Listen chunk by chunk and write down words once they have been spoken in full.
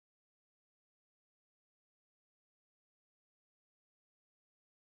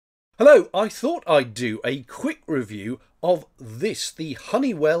Hello, I thought I'd do a quick review of this, the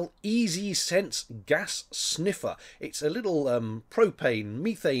Honeywell EZSense gas sniffer. It's a little propane,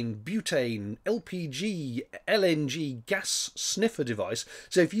 methane, butane, LPG, LNG gas sniffer device.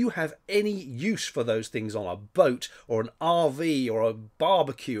 So if you have any use for those things on a boat or an RV or a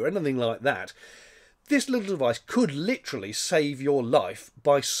barbecue or anything like that, this little device could literally save your life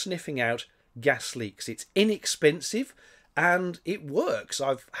by sniffing out gas leaks. It's inexpensive and it works.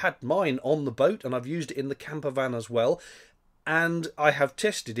 I've had mine on the boat and I've used it in the camper van as well, and I have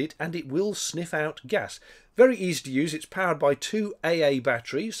tested it and it will sniff out gas. Very easy to use. It's powered by two AA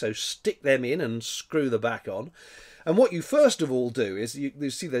batteries, so stick them in and screw the back on. And what you first of all do is, you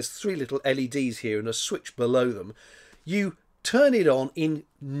see there's three little LEDs here and a switch below them. You turn it on in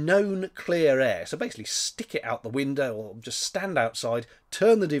known clear air. So basically stick it out the window or just stand outside,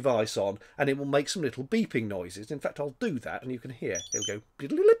 turn the device on, and it will make some little beeping noises. In fact, I'll do that and you can hear. It'll go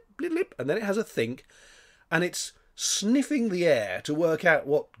blip, blip, blip, and then it has a think, and it's sniffing the air to work out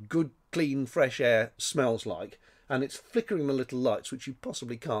what good, clean, fresh air smells like. And it's flickering the little lights, which you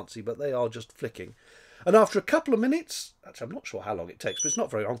possibly can't see, but they are just flicking. And after a couple of minutes, actually I'm not sure how long it takes, but it's not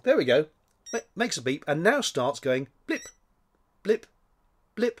very long. There we go. It makes a beep and now starts going blip, blip,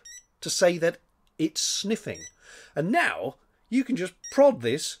 blip, to say that it's sniffing. And now you can just prod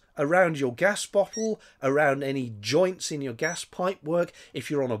this around your gas bottle, around any joints in your gas pipe work. If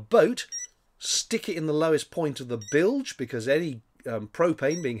you're on a boat, stick it in the lowest point of the bilge, because any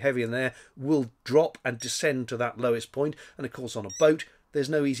propane, being heavy in there, will drop and descend to that lowest point. And of course on a boat there's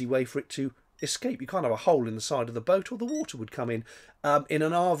no easy way for it to escape. You can't have a hole in the side of the boat or the water would come in. In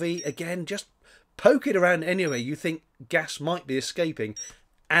an RV, again, just poke it around anywhere you think gas might be escaping,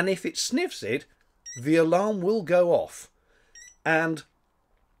 and if it sniffs it, the alarm will go off. And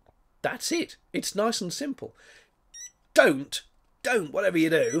that's it. It's nice and simple. Don't, whatever you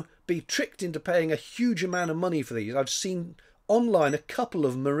do, be tricked into paying a huge amount of money for these. I've seen online a couple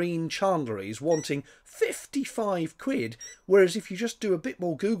of marine chandleries wanting 55 quid, whereas if you just do a bit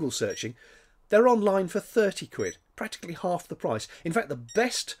more Google searching, they're online for 30 quid, practically half the price. In fact, the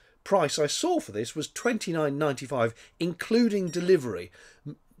best price I saw for this was £29.95, including delivery.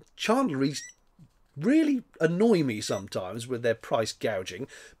 Chandleries really annoy me sometimes with their price gouging,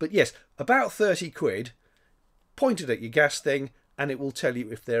 but yes, about 30 quid, point it at your gas thing and it will tell you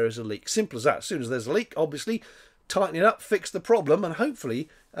if there is a leak. Simple as that. As soon as there's a leak, obviously tighten it up, fix the problem, and hopefully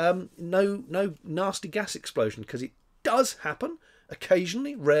no nasty gas explosion, because it does happen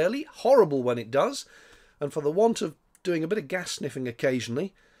occasionally, rarely, horrible when it does. And for the want of doing a bit of gas sniffing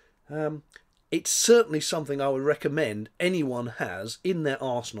occasionally, it's certainly something I would recommend anyone has in their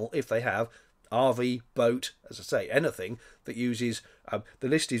arsenal if they have RV, boat, as I say, anything that uses, the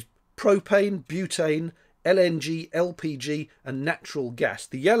list is propane, butane, LNG, LPG and natural gas.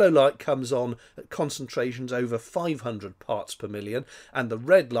 The yellow light comes on at concentrations over 500 parts per million, and the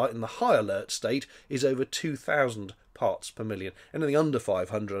red light in the high alert state is over 2,000 parts per million. Anything under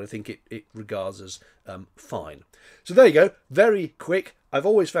 500 I think it regards as fine. So there you go, very quick. I've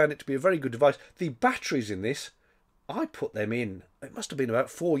always found it to be a very good device. The batteries in this, I put them in, it must have been about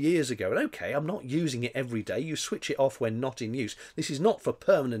 4 years ago, and okay, I'm not using it every day. You switch it off when not in use. This is not for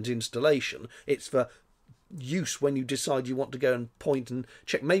permanent installation, it's for use when you decide you want to go and point and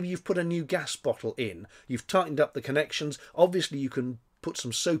check. Maybe you've put a new gas bottle in, you've tightened up the connections. Obviously you can put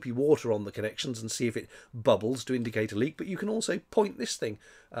some soapy water on the connections and see if it bubbles to indicate a leak, but you can also point this thing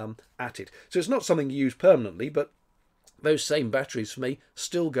at it. So it's not something you use permanently, but those same batteries for me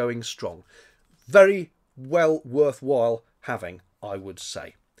still going strong. Very well worthwhile having, I would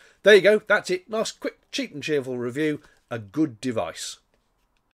say. There you go, that's it. Nice, quick, cheap and cheerful review. A good device.